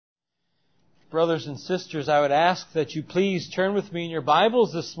Brothers and sisters, I would ask that you please turn with me in your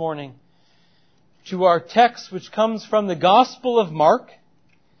Bibles this morning to our text, which comes from the Gospel of Mark.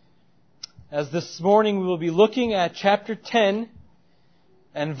 As this morning we will be looking at chapter 10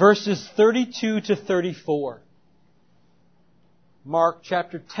 and verses 32 to 34. Mark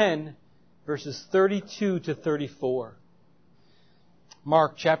chapter 10, verses 32 to 34.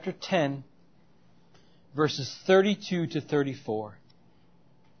 Mark chapter 10, verses 32 to 34.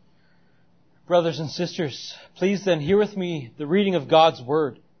 Brothers and sisters, please then hear with me the reading of God's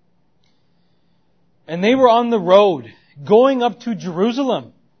Word. And they were on the road, going up to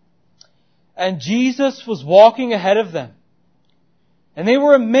Jerusalem. And Jesus was walking ahead of them. And they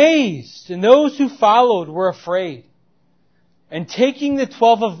were amazed, and those who followed were afraid. And taking the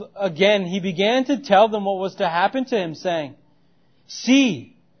 12 again, He began to tell them what was to happen to Him, saying,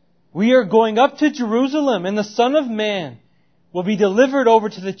 "See, we are going up to Jerusalem, and the Son of Man will be delivered over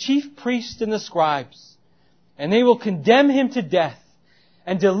to the chief priests and the scribes. And they will condemn Him to death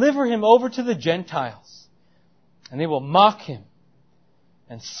and deliver Him over to the Gentiles. And they will mock Him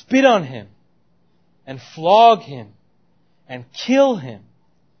and spit on Him and flog Him and kill Him.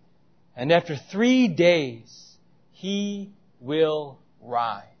 And after 3 days, He will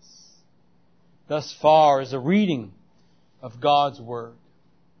rise." Thus far is a reading of God's Word.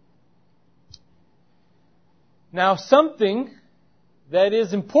 Now, something that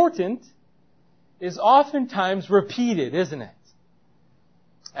is important is oftentimes repeated, isn't it?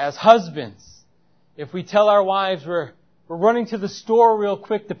 As husbands, if we tell our wives we're running to the store real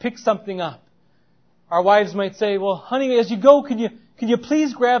quick to pick something up, our wives might say, "Well, honey, as you go, can you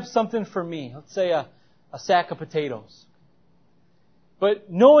please grab something for me?" Let's say a sack of potatoes.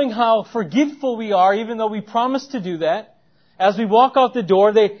 But knowing how forgetful we are, even though we promise to do that, as we walk out the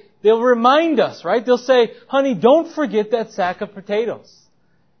door, they'll remind us, right? They'll say, "Honey, don't forget that sack of potatoes,"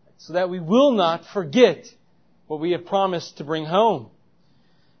 so that we will not forget what we have promised to bring home.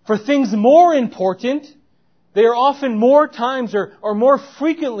 For things more important, they are often more times or more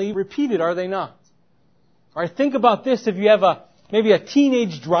frequently repeated, are they not? All right, think about this. If you have maybe a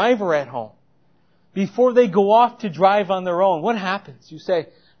teenage driver at home, before they go off to drive on their own, what happens? You say,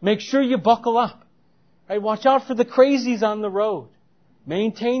 "Make sure you buckle up. Right? Watch out for the crazies on the road.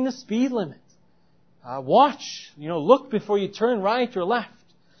 Maintain the speed limit. Watch, look before you turn right or left."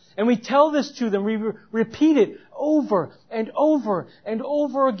 And we tell this to them. We repeat it over and over and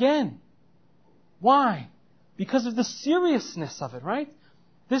over again. Why? Because of the seriousness of it, right?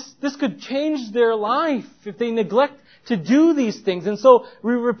 This could change their life if they neglect to do these things. And so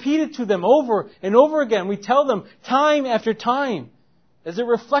we repeat it to them over and over again. We tell them time after time, as it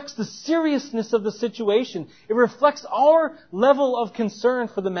reflects the seriousness of the situation. It reflects our level of concern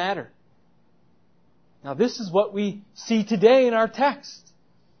for the matter. Now, this is what we see today in our text.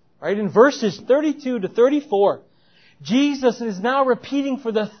 Right? In verses 32 to 34, Jesus is now repeating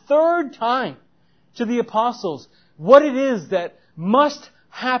for the third time to the apostles what it is that must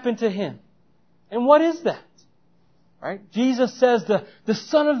happen to Him. And what is that? Right? Jesus says the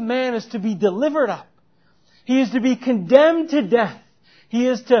Son of Man is to be delivered up. He is to be condemned to death. He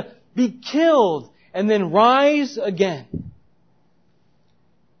is to be killed and then rise again.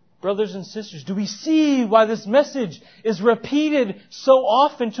 Brothers and sisters, do we see why this message is repeated so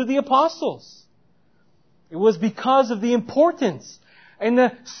often to the apostles? It was because of the importance and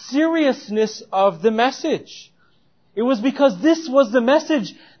the seriousness of the message. It was because this was the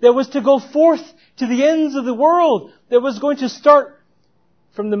message that was to go forth to the ends of the world, that was going to start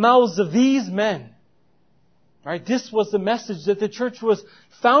from the mouths of these men. Right? This was the message that the church was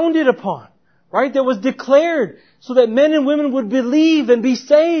founded upon. Right? That was declared so that men and women would believe and be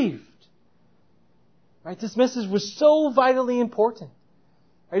saved. Right? This message was so vitally important.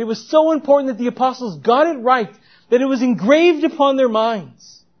 Right? It was so important that the apostles got it right, that it was engraved upon their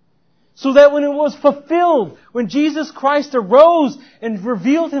minds. So that when it was fulfilled, when Jesus Christ arose and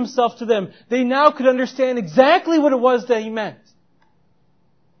revealed Himself to them, they now could understand exactly what it was that He meant.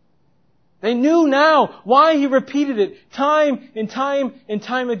 They knew now why He repeated it time and time and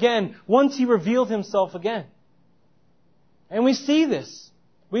time again once He revealed Himself again. And we see this.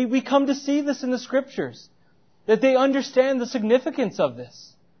 We come to see this in the Scriptures. That they understand the significance of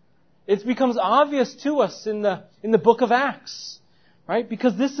this. It becomes obvious to us in the book of Acts. Right?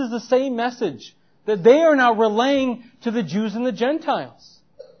 Because this is the same message that they are now relaying to the Jews and the Gentiles.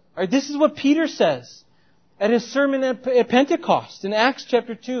 Right? This is what Peter says at his sermon at Pentecost in Acts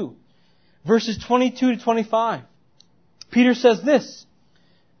chapter 2. Verses 22 to 25. Peter says this,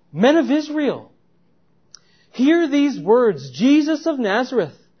 "Men of Israel, hear these words, Jesus of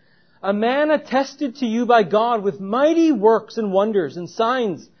Nazareth, a man attested to you by God with mighty works and wonders and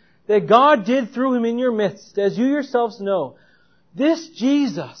signs that God did through Him in your midst, as you yourselves know, this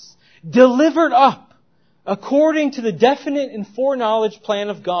Jesus, delivered up according to the definite and foreknowledge plan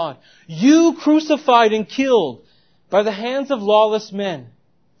of God, you crucified and killed by the hands of lawless men.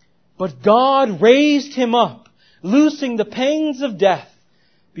 But God raised Him up, loosing the pangs of death,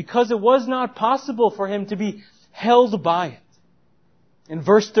 because it was not possible for Him to be held by it. In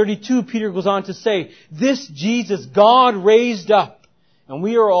verse 32, Peter goes on to say, this Jesus God raised up, and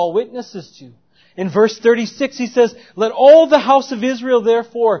we are all witnesses to. In verse 36, he says, let all the house of Israel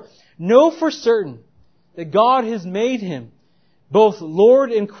therefore know for certain that God has made Him both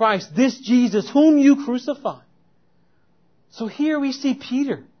Lord and Christ, this Jesus whom you crucified. So here we see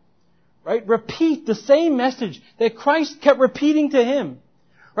Peter, right, repeat the same message that Christ kept repeating to him.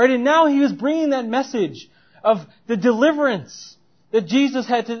 Right, and now he was bringing that message of the deliverance that Jesus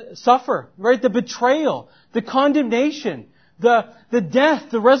had to suffer, right? The betrayal, the condemnation, the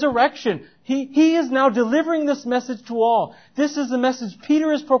death, the resurrection. He is now delivering this message to all. This is the message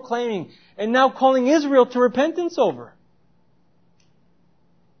Peter is proclaiming and now calling Israel to repentance over.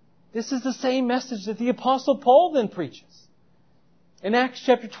 This is the same message that the Apostle Paul then preaches. In Acts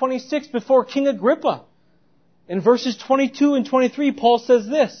chapter 26, before King Agrippa, in verses 22 and 23, Paul says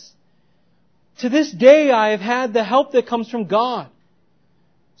this, to this day I have had the help that comes from God.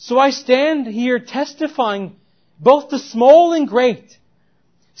 So I stand here testifying both the small and great,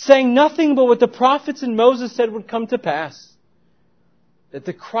 saying nothing but what the prophets and Moses said would come to pass, that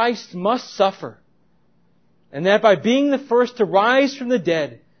the Christ must suffer, and that by being the first to rise from the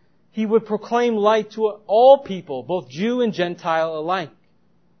dead, He would proclaim light to all people, both Jew and Gentile alike.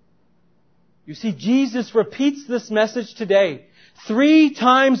 You see, Jesus repeats this message today 3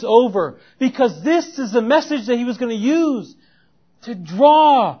 times over because this is the message that He was going to use to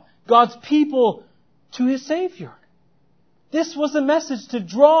draw God's people to His Savior. This was a message to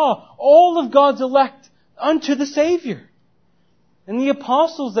draw all of God's elect unto the Savior. And the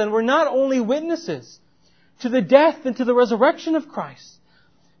apostles then were not only witnesses to the death and to the resurrection of Christ,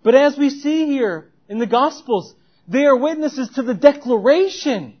 but as we see here in the Gospels, they are witnesses to the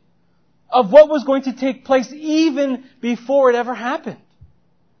declaration of what was going to take place even before it ever happened.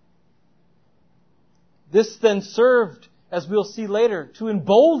 This then served, as we'll see later, to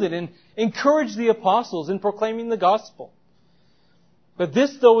embolden and encourage the apostles in proclaiming the gospel. But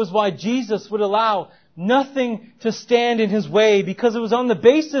this, though, is why Jesus would allow nothing to stand in His way, because it was on the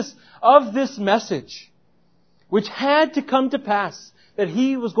basis of this message, which had to come to pass, that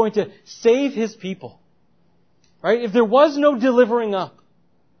He was going to save His people. Right? If there was no delivering up,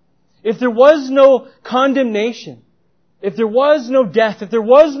 if there was no condemnation, if there was no death, if there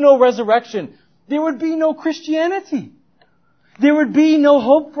was no resurrection, there would be no Christianity. There would be no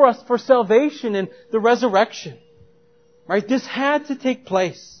hope for us for salvation and the resurrection. Right? This had to take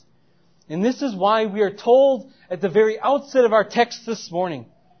place. And this is why we are told at the very outset of our text this morning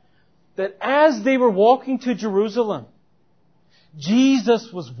that as they were walking to Jerusalem, Jesus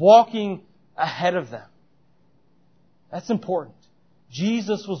was walking ahead of them. That's important.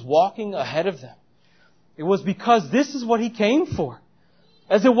 Jesus was walking ahead of them. It was because this is what He came for.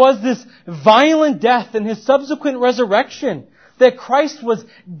 As it was this violent death and His subsequent resurrection that Christ was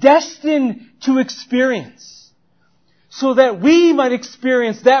destined to experience, so that we might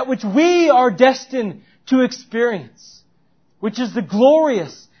experience that which we are destined to experience, which is the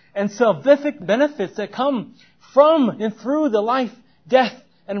glorious and salvific benefits that come from and through the life, death,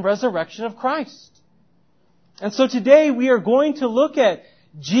 and resurrection of Christ. And so today we are going to look at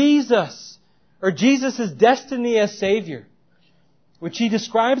Jesus, or Jesus' destiny as Savior, which He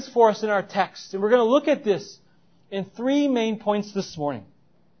describes for us in our text. And we're going to look at this in 3 main points this morning.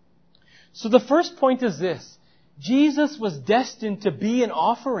 So the first point is this: Jesus was destined to be an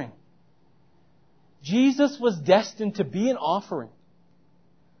offering. Jesus was destined to be an offering.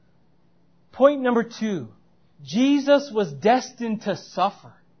 Point number 2, Jesus was destined to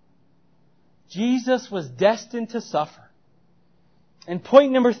suffer. Jesus was destined to suffer. And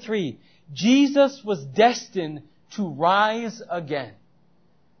point number 3, Jesus was destined to rise again.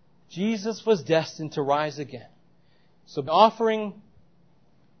 Jesus was destined to rise again. So offering,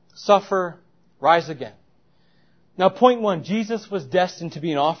 suffer, rise again. Now point 1, Jesus was destined to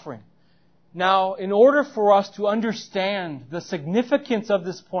be an offering. Now, in order for us to understand the significance of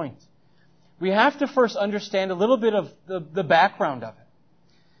this point, we have to first understand a little bit of the background of it.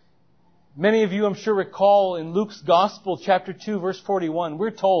 Many of you, I'm sure, recall in Luke's Gospel, chapter 2, verse 41,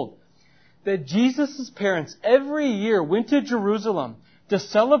 we're told that Jesus' parents every year went to Jerusalem to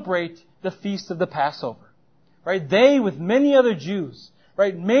celebrate the feast of the Passover. Right? They, with many other Jews,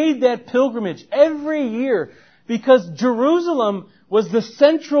 right, made that pilgrimage every year because Jerusalem was the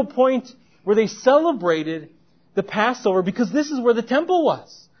central point where they celebrated the Passover, because this is where the temple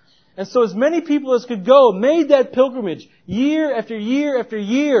was. And so as many people as could go made that pilgrimage year after year after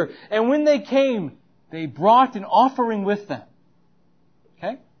year. And when they came, they brought an offering with them.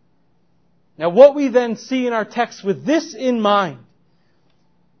 Okay? Now what we then see in our text with this in mind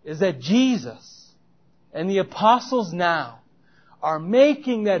is that Jesus and the apostles now are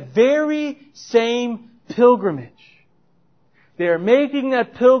making that very same pilgrimage. They are making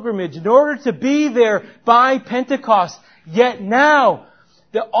that pilgrimage in order to be there by Pentecost. Yet now,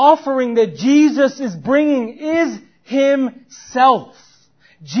 the offering that Jesus is bringing is Himself.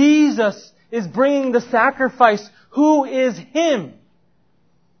 Jesus is bringing the sacrifice who is Him.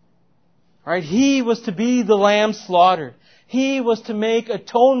 Right? He was to be the lamb slaughtered. He was to make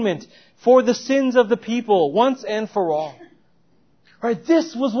atonement for the sins of the people once and for all. Right?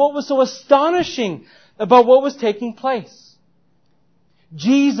 This was what was so astonishing about what was taking place.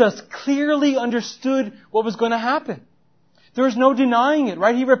 Jesus clearly understood what was going to happen. There's no denying it,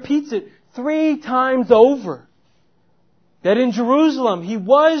 right? He repeats it 3 times over. That in Jerusalem He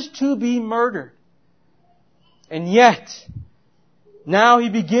was to be murdered. And yet, now He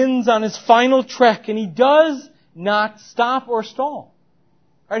begins on His final trek, and He does not stop or stall.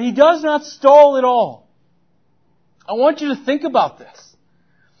 Right? He does not stall at all. I want you to think about this.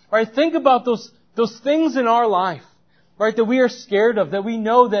 Right? Think about those things in our life, right, that we are scared of, that we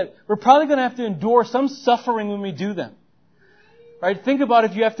know that we're probably going to have to endure some suffering when we do them. Right? Think about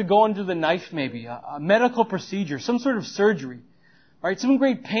if you have to go under the knife maybe, a medical procedure, some sort of surgery. Right? Some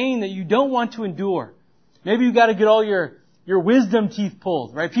great pain that you don't want to endure. Maybe you got to get all your wisdom teeth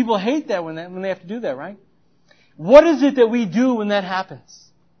pulled, right? People hate that when they have to do that, right? What is it that we do when that happens?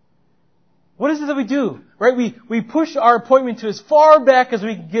 What is it that we do? Right? We push our appointment to as far back as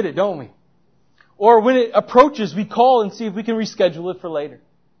we can get it, don't we? Or when it approaches, we call and see if we can reschedule it for later.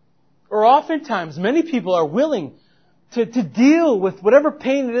 Or oftentimes, many people are willing to deal with whatever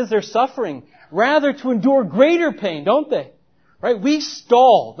pain it is they're suffering, rather to endure greater pain, don't they? Right? We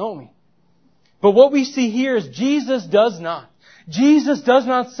stall, don't we? But what we see here is Jesus does not. Jesus does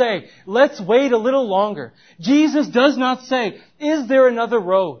not say, let's wait a little longer. Jesus does not say, is there another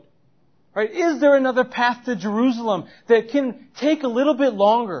road? Right? Is there another path to Jerusalem that can take a little bit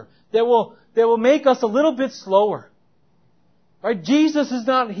longer, that will make us a little bit slower? Right? Jesus is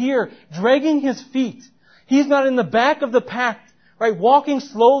not here dragging His feet. He's not in the back of the pack, right, walking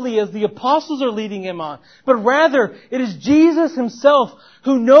slowly as the apostles are leading Him on. But rather, it is Jesus Himself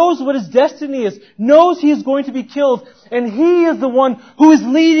who knows what His destiny is, knows He is going to be killed, and He is the one who is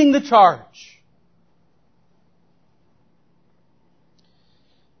leading the charge.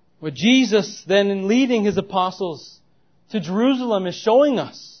 What Jesus then, in leading His apostles to Jerusalem, is showing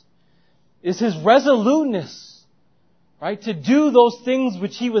us is His resoluteness, right, to do those things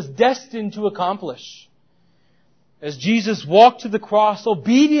which He was destined to accomplish. As Jesus walked to the cross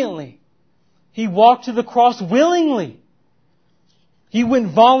obediently, He walked to the cross willingly. He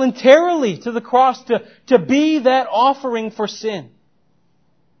went voluntarily to the cross to be that offering for sin.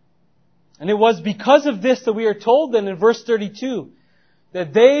 And it was because of this that we are told then in verse 32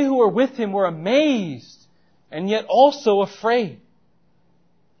 that they who were with Him were amazed and yet also afraid.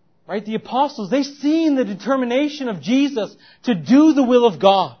 Right? The apostles, they seen the determination of Jesus to do the will of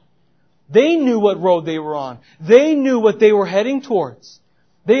God. They knew what road they were on. They knew what they were heading towards.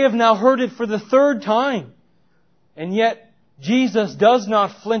 They have now heard it for the 3rd time. And yet, Jesus does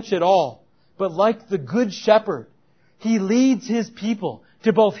not flinch at all. But like the Good Shepherd, He leads His people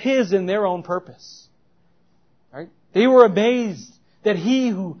to both His and their own purpose. Right? They were amazed that He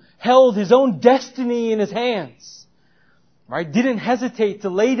who held His own destiny in His hands, right, didn't hesitate to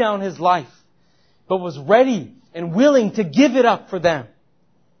lay down His life, but was ready and willing to give it up for them.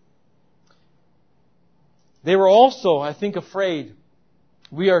 They were also, I think, afraid,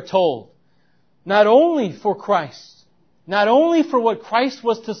 we are told, not only for Christ, not only for what Christ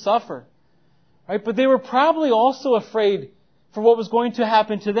was to suffer, right, but they were probably also afraid for what was going to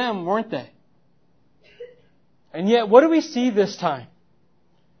happen to them, weren't they? And yet, what do we see this time?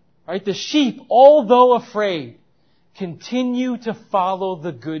 Right, the sheep, although afraid, continue to follow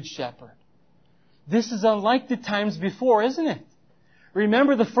the Good Shepherd. This is unlike the times before, isn't it?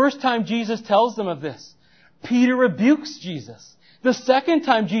 Remember the first time Jesus tells them of this. Peter rebukes Jesus. The second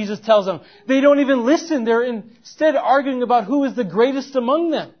time Jesus tells them, they don't even listen. They're instead arguing about who is the greatest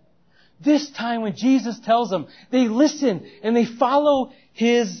among them. This time when Jesus tells them, they listen and they follow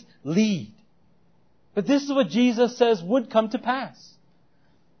His lead. But this is what Jesus says would come to pass.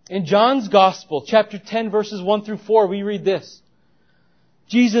 In John's Gospel, chapter 10, verses 1 through 4, we read this.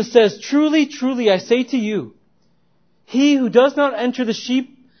 Jesus says, truly, truly, I say to you, He who does not enter the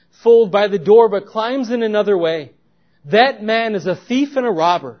sheepfold by the door, but climbs in another way, that man is a thief and a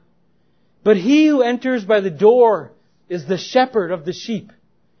robber. But he who enters by the door is the shepherd of the sheep.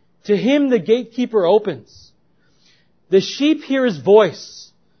 To him the gatekeeper opens. The sheep hear his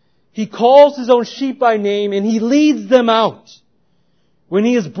voice. He calls his own sheep by name, and he leads them out. When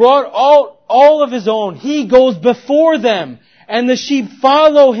he has brought all of his own, he goes before them, and the sheep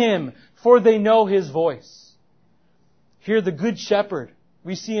follow him, for they know his voice. Here the good shepherd,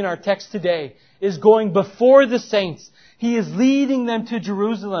 we see in our text today, is going before the saints. He is leading them to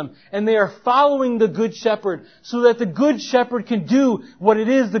Jerusalem, and they are following the good shepherd, so that the good shepherd can do what it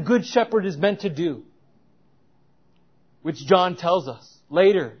is the good shepherd is meant to do. Which John tells us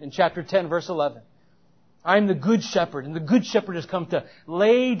later in chapter 10, verse 11. I am the good shepherd, and the good shepherd has come to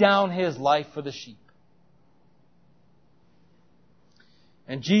lay down his life for the sheep.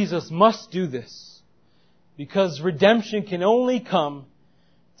 And Jesus must do this, because redemption can only come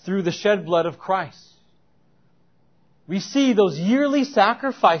through the shed blood of Christ. We see those yearly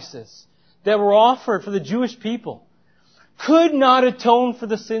sacrifices that were offered for the Jewish people could not atone for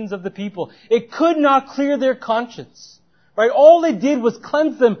the sins of the people. It could not clear their conscience. Right? All it did was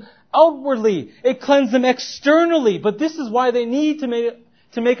cleanse them outwardly. It cleansed them externally. But this is why they need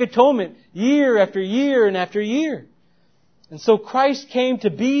to make atonement year after year and after year. And so Christ came to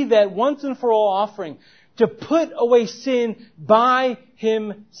be that once and for all offering, to put away sin by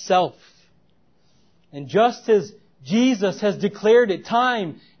Himself. And just as Jesus has declared it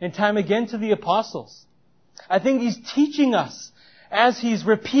time and time again to the apostles, I think He's teaching us as He's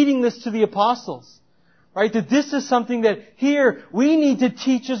repeating this to the apostles, right, that this is something that here we need to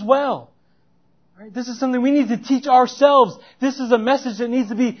teach as well. Right? This is something we need to teach ourselves. This is a message that needs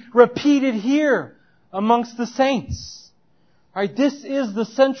to be repeated here amongst the saints. Right? This is the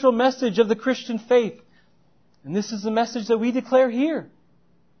central message of the Christian faith. And this is the message that we declare here.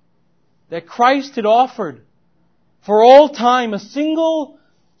 That Christ had offered for all time a single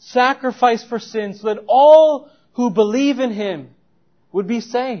sacrifice for sin, so that all who believe in Him would be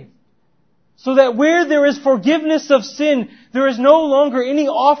saved. So that where there is forgiveness of sin, there is no longer any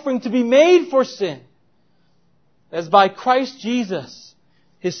offering to be made for sin. As by Christ Jesus,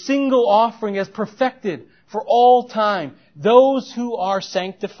 His single offering has perfected for all time those who are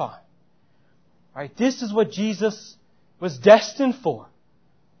sanctified. Right? This is what Jesus was destined for.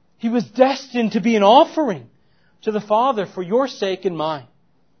 He was destined to be an offering to the Father for your sake and mine.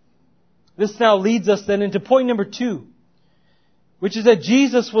 This now leads us then into point number 2, which is that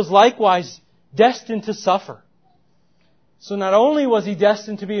Jesus was likewise destined to suffer. So not only was He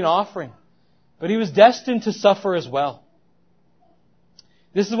destined to be an offering, but He was destined to suffer as well.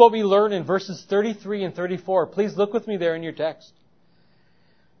 This is what we learn in verses 33 and 34. Please look with me there in your text.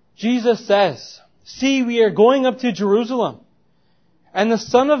 Jesus says, "See, we are going up to Jerusalem, and the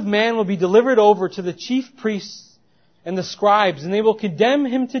Son of Man will be delivered over to the chief priests and the scribes, and they will condemn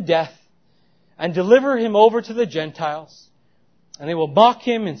Him to death and deliver Him over to the Gentiles. And they will mock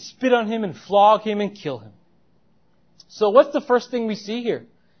Him and spit on Him and flog Him and kill Him." So what's the first thing we see here?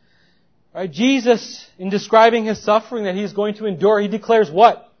 Right, Jesus, in describing His suffering that He is going to endure, He declares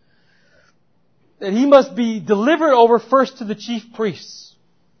what? That He must be delivered over first to the chief priests.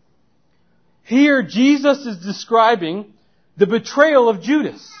 Here, Jesus is describing the betrayal of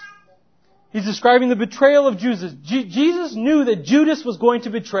Judas. He's describing the betrayal of Judas. Jesus knew that Judas was going to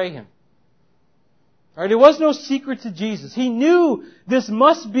betray Him. Right? It was no secret to Jesus. He knew this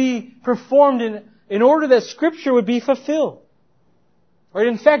must be performed in order that Scripture would be fulfilled. Right?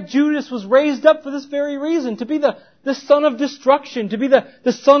 In fact, Judas was raised up for this very reason, to be the son of destruction, to be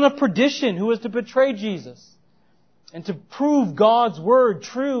the son of perdition who was to betray Jesus, and to prove God's Word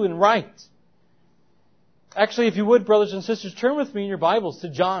true and right. Actually, if you would, brothers and sisters, turn with me in your Bibles to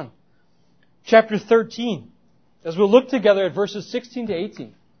John chapter 13, as we'll look together at verses 16 to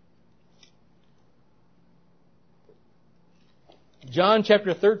 18. John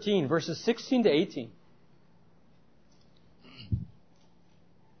chapter 13, verses 16 to 18.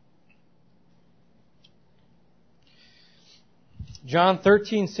 John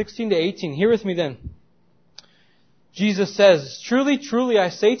 13, 16 to 18. Hear with me then. Jesus says, "Truly, truly, I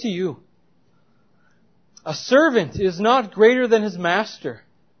say to you, a servant is not greater than his master,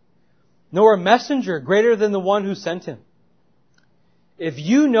 nor a messenger greater than the one who sent him. If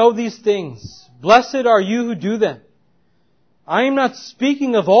you know these things, blessed are you who do them. I am not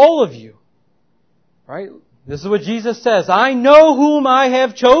speaking of all of you." Right? This is what Jesus says. "I know whom I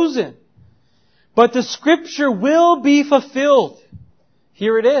have chosen, but the Scripture will be fulfilled."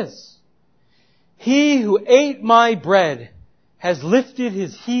 Here it is. "He who ate my bread has lifted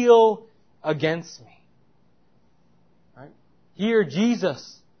his heel against me." Here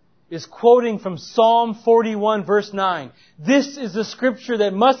Jesus is quoting from Psalm 41 verse 9. This is the scripture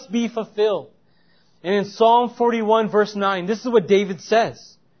that must be fulfilled. And in Psalm 41 verse 9, this is what David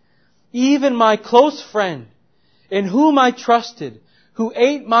says. Even my close friend, in whom I trusted, who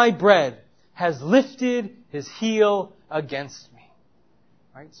ate my bread, has lifted his heel against me.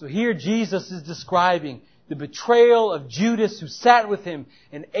 Right? So here Jesus is describing the betrayal of Judas, who sat with him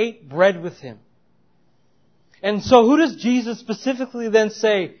and ate bread with him. And so who does Jesus specifically then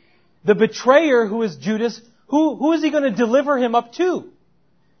say, the betrayer, who is Judas, who is he going to deliver him up to?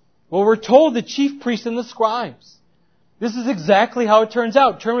 Well, we're told the chief priests and the scribes. This is exactly how it turns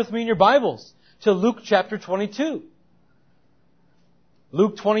out. Turn with me in your Bibles to Luke chapter 22.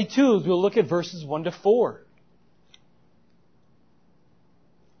 Luke 22, we'll look at verses 1 to 4.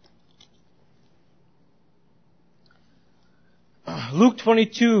 Luke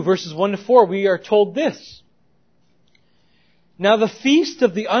 22, verses 1 to 4, we are told this. Now the feast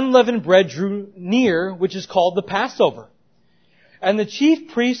of the unleavened bread drew near, which is called the Passover. And the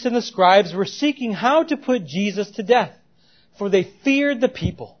chief priests and the scribes were seeking how to put Jesus to death, for they feared the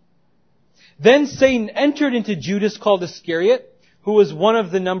people. Then Satan entered into Judas called Iscariot, who was one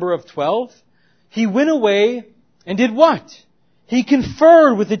of the number of 12. He went away and did what? He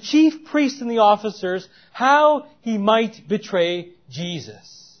conferred with the chief priests and the officers how he might betray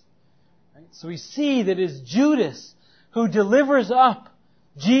Jesus. Right? So we see that it is Judas who delivers up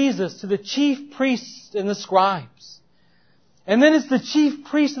Jesus to the chief priests and the scribes. And then it's the chief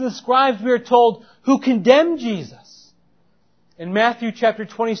priests and the scribes, we are told, who condemn Jesus. In Matthew chapter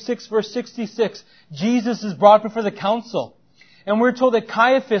 26, verse 66, Jesus is brought before the council. And we're told that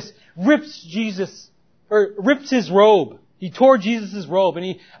Caiaphas rips his robe. He tore Jesus' robe and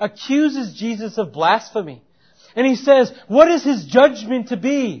he accuses Jesus of blasphemy. And he says, what is his judgment to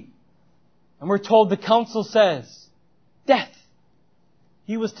be? And we're told the council says, death.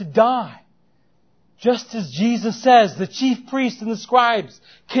 He was to die. Just as Jesus says, the chief priests and the scribes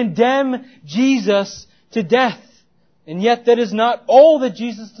condemn Jesus to death. And yet that is not all that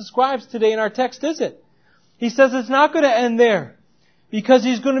Jesus describes today in our text, is it? He says it's not going to end there, because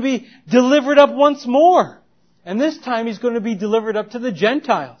He's going to be delivered up once more. And this time He's going to be delivered up to the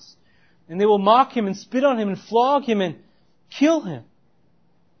Gentiles. And they will mock Him and spit on Him and flog Him and kill Him.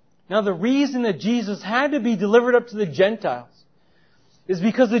 Now the reason that Jesus had to be delivered up to the Gentiles is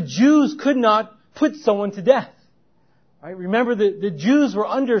because the Jews could not put someone to death. Right? Remember, the Jews were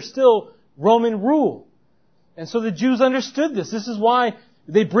under still Roman rule. And so the Jews understood this. This is why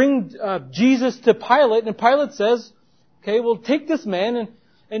they bring Jesus to Pilate, and Pilate says, okay, well, take this man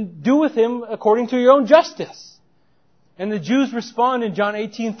and do with him according to your own justice. And the Jews respond in John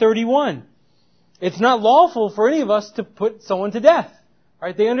 18:31. It's not lawful for any of us to put someone to death.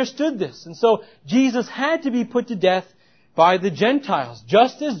 Right? They understood this. And so Jesus had to be put to death by the Gentiles,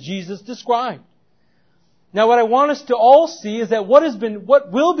 just as Jesus described. Now what I want us to all see is that what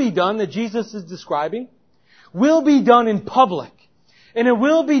will be done that Jesus is describing will be done in public. And it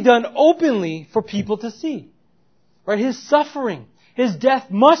will be done openly for people to see. Right? His suffering, His death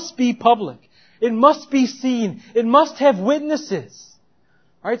must be public. It must be seen. It must have witnesses.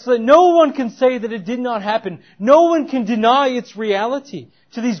 Right? So that no one can say that it did not happen. No one can deny its reality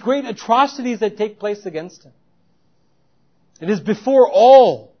to these great atrocities that take place against Him. It is before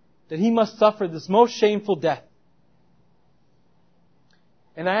all that He must suffer this most shameful death.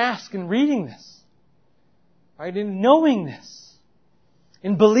 And I ask, in reading this, right, in knowing this,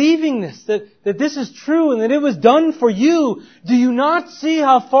 in believing this, that this is true and that it was done for you, do you not see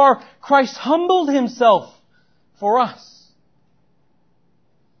how far Christ humbled Himself for us?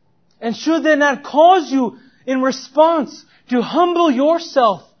 And should that not cause you, in response, to humble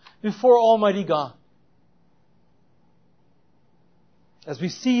yourself before Almighty God? As we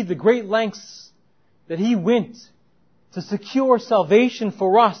see the great lengths that He went to secure salvation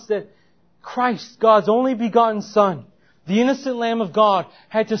for us, that Christ, God's only begotten Son, the innocent Lamb of God,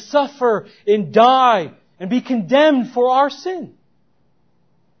 had to suffer and die and be condemned for our sin.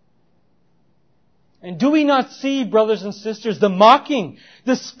 And do we not see, brothers and sisters, the mocking,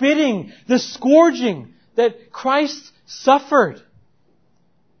 the spitting, the scourging that Christ suffered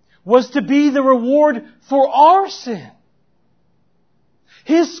was to be the reward for our sin?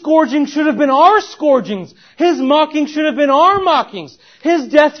 His scourging should have been our scourgings. His mocking should have been our mockings. His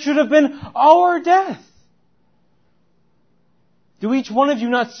death should have been our death. Do each one of you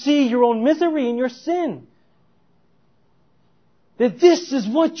not see your own misery and your sin? That this is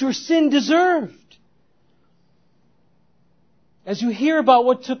what your sin deserved. As you hear about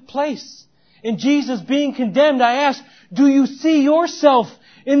what took place in Jesus being condemned, I ask, do you see yourself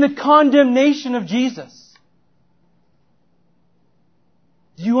in the condemnation of Jesus?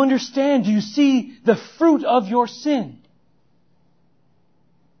 Do you understand? Do you see the fruit of your sin?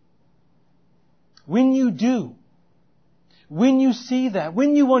 When you do, when you see that,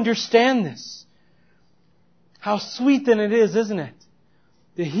 when you understand this, how sweet then it is, isn't it?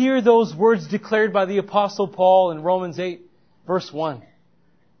 To hear those words declared by the Apostle Paul in Romans 8, verse 1.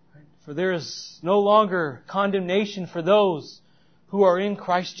 For there is no longer condemnation for those who are in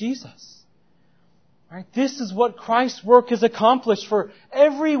Christ Jesus. Right? This is what Christ's work has accomplished for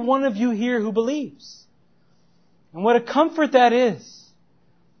every one of you here who believes. And what a comfort that is.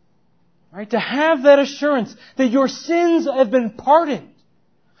 Right? To have that assurance that your sins have been pardoned.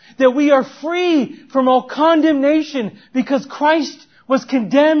 That we are free from all condemnation because Christ was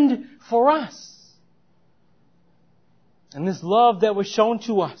condemned for us. And this love that was shown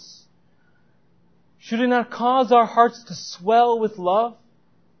to us, should it not cause our hearts to swell with love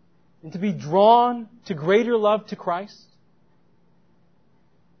and to be drawn to greater love to Christ?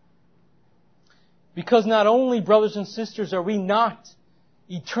 Because not only, brothers and sisters, are we not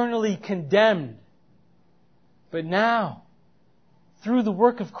eternally condemned, but now, through the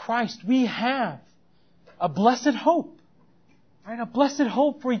work of Christ, we have a blessed hope. Right? A blessed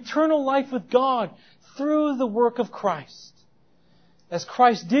hope for eternal life with God through the work of Christ. As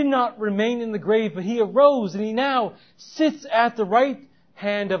Christ did not remain in the grave, but He arose and He now sits at the right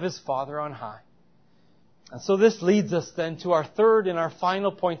hand of His Father on high. And so this leads us then to our third and our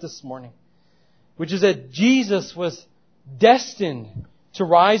final point this morning, which is that Jesus was destined to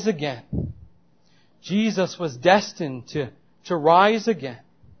rise again. Jesus was destined to rise again.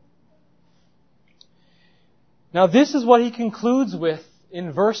 Now this is what He concludes with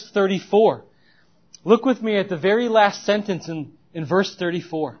in verse 34. Look with me at the very last sentence in verse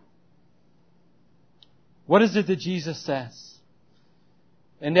 34. What is it that Jesus says?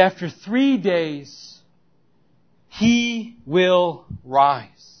 And after 3 days, He will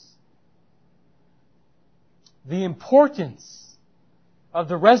rise. The importance of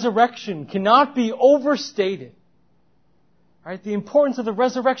the resurrection cannot be overstated. Right? The importance of the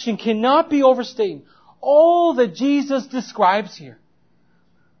resurrection cannot be overstated. All that Jesus describes here,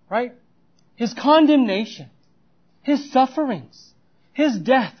 right? His condemnation, His sufferings, His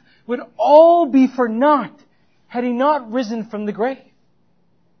death would all be for naught had He not risen from the grave.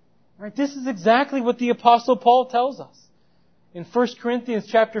 Right? This is exactly what the Apostle Paul tells us in 1 Corinthians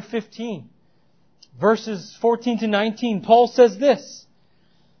chapter 15, verses 14 to 19. Paul says this,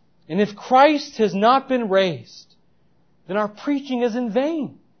 and if Christ has not been raised, then our preaching is in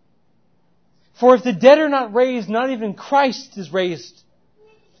vain. For if the dead are not raised, not even Christ is raised.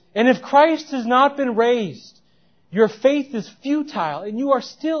 And if Christ has not been raised, your faith is futile and you are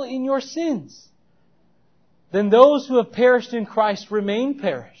still in your sins. Then those who have perished in Christ remain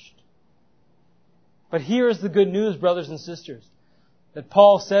perished. But here is the good news, brothers and sisters, that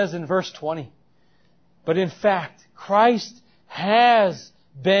Paul says in verse 20. But in fact, Christ has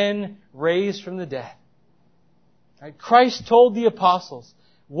been raised from the dead. Right? Christ told the apostles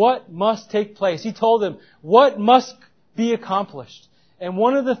what must take place. He told them what must be accomplished. And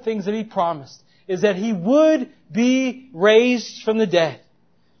one of the things that He promised is that He would be raised from the dead.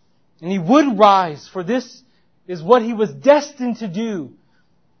 And He would rise, for this is what He was destined to do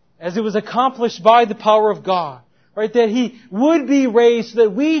as it was accomplished by the power of God. Right? That He would be raised so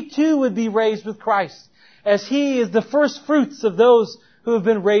that we too would be raised with Christ, as He is the first fruits of those who have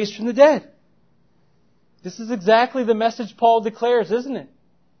been raised from the dead. This is exactly the message Paul declares, isn't it?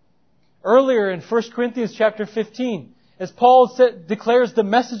 Earlier in 1 Corinthians chapter 15, as Paul declares the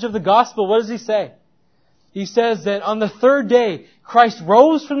message of the gospel, what does he say? He says that on the third day, Christ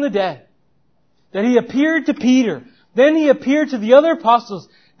rose from the dead. That He appeared to Peter. Then He appeared to the other apostles.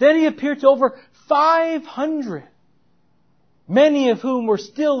 Then He appeared to over 500. Many of whom were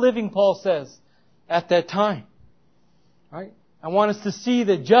still living, Paul says, at that time. Right? I want us to see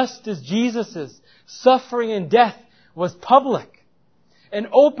that just as Jesus' suffering and death was public and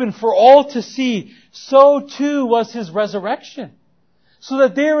open for all to see, so too was His resurrection. So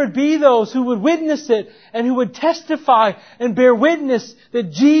that there would be those who would witness it and who would testify and bear witness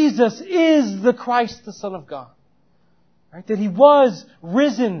that Jesus is the Christ, the Son of God. Right? That He was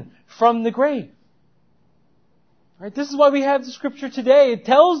risen from the grave. Right? This is why we have the Scripture today. It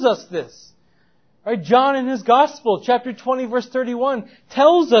tells us this. Right? John in his Gospel, chapter 20, verse 31,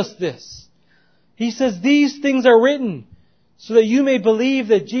 tells us this. He says, these things are written so that you may believe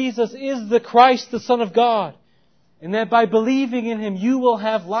that Jesus is the Christ, the Son of God, and that by believing in Him you will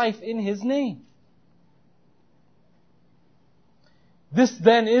have life in His name. This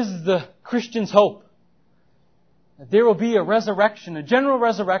then is the Christian's hope. That there will be a resurrection, a general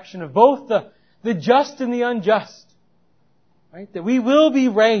resurrection of both the just and the unjust. Right? That we will be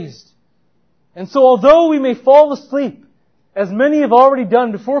raised. And so although we may fall asleep, as many have already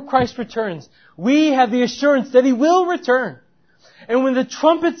done before Christ returns, we have the assurance that He will return. And when the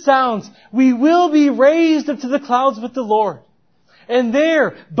trumpet sounds, we will be raised up to the clouds with the Lord. And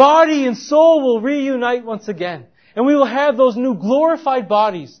there, body and soul will reunite once again. And we will have those new glorified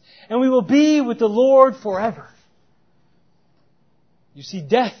bodies. And we will be with the Lord forever. You see,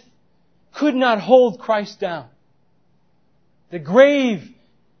 death could not hold Christ down. The grave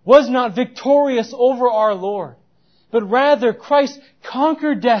was not victorious over our Lord. But rather, Christ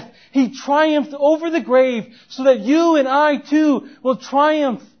conquered death. He triumphed over the grave so that you and I too will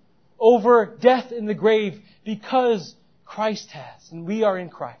triumph over death in the grave because Christ has and we are in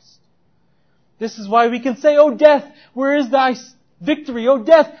Christ. This is why we can say, "O death, where is thy victory? O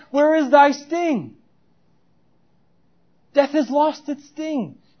death, where is thy sting?" Death has lost its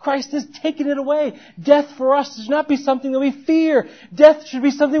sting. Christ has taken it away. Death for us should not be something that we fear. Death should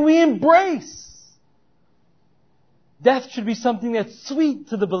be something we embrace. Death should be something that's sweet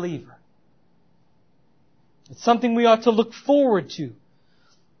to the believer. It's something we ought to look forward to.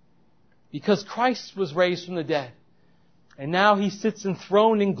 Because Christ was raised from the dead. And now He sits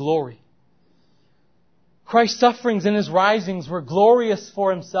enthroned in glory. Christ's sufferings and His risings were glorious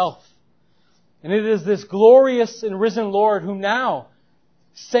for Himself. And it is this glorious and risen Lord whom now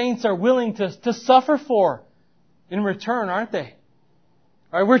saints are willing to suffer for in return, aren't they?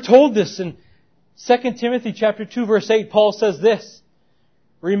 All right, we're told this in 2 Timothy chapter 2 verse 8. Paul says this,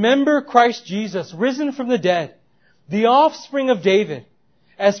 "Remember Christ Jesus, risen from the dead, the offspring of David,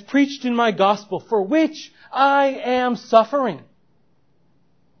 as preached in my gospel, for which I am suffering."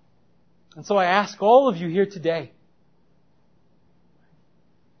 And so I ask all of you here today,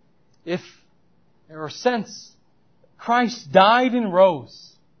 if or since Christ died and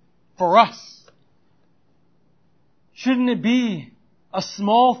rose for us, shouldn't it be a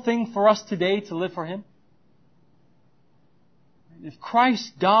small thing for us today to live for Him? If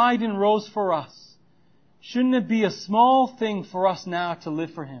Christ died and rose for us, shouldn't it be a small thing for us now to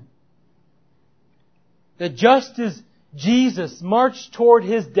live for Him? That just as Jesus marched toward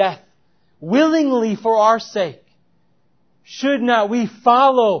His death willingly for our sake, should not we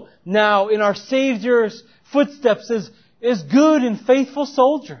follow now in our Savior's footsteps as good and faithful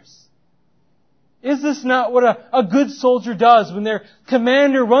soldiers? Is this not what a good soldier does when their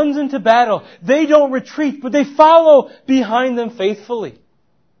commander runs into battle? They don't retreat, but they follow behind them faithfully.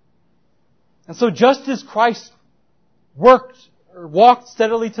 And so just as Christ walked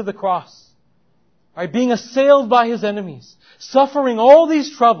steadily to the cross, right, being assailed by His enemies, suffering all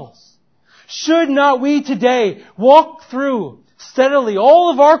these troubles, should not we today walk through steadily all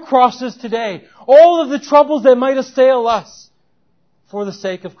of our crosses today, all of the troubles that might assail us for the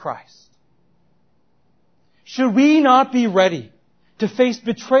sake of Christ? Should we not be ready to face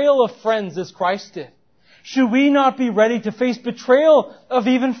betrayal of friends as Christ did? Should we not be ready to face betrayal of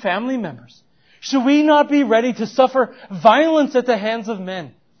even family members? Should we not be ready to suffer violence at the hands of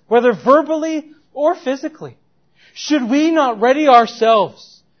men, whether verbally or physically? Should we not ready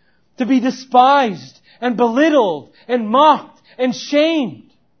ourselves to be despised and belittled and mocked and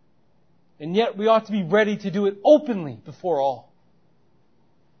shamed? And yet we ought to be ready to do it openly before all.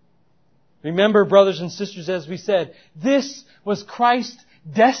 Remember, brothers and sisters, as we said, this was Christ's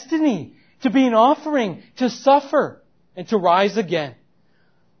destiny, to be an offering, to suffer, and to rise again.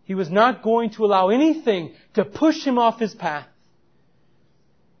 He was not going to allow anything to push Him off His path.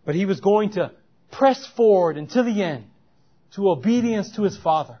 But He was going to press forward until the end, to obedience to His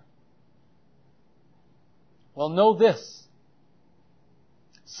Father. Well, know this.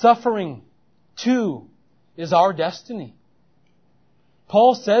 Suffering, too, is our destiny.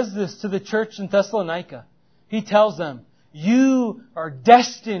 Paul says this to the church in Thessalonica. He tells them, you are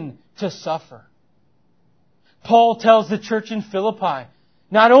destined to suffer. Paul tells the church in Philippi,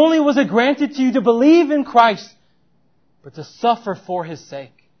 not only was it granted to you to believe in Christ, but to suffer for His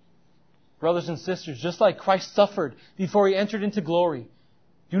sake. Brothers and sisters, just like Christ suffered before He entered into glory,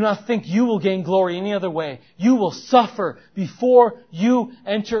 do not think you will gain glory any other way. You will suffer before you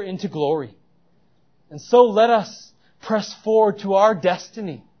enter into glory. And so let us press forward to our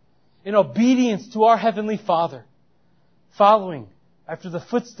destiny in obedience to our Heavenly Father, following after the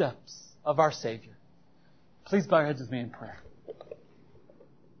footsteps of our Savior. Please bow your heads with me in prayer.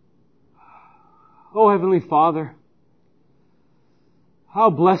 Oh, Heavenly Father,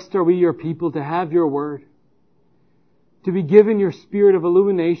 how blessed are we, Your people, to have Your Word, to be given Your spirit of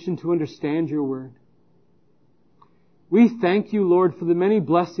illumination to understand Your Word. We thank You, Lord, for the many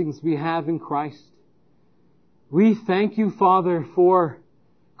blessings we have in Christ. We thank You, Father, for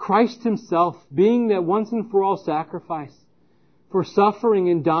Christ Himself being that once and for all sacrifice, for suffering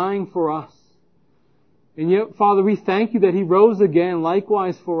and dying for us. And yet, Father, we thank You that He rose again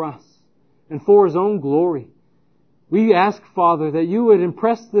likewise for us and for His own glory. We ask, Father, that You would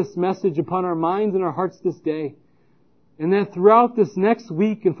impress this message upon our minds and our hearts this day. And that throughout this next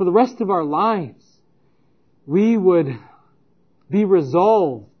week and for the rest of our lives, we would be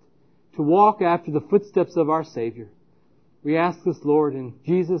resolved to walk after the footsteps of our Savior. We ask this, Lord, in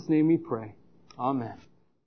Jesus' name we pray. Amen.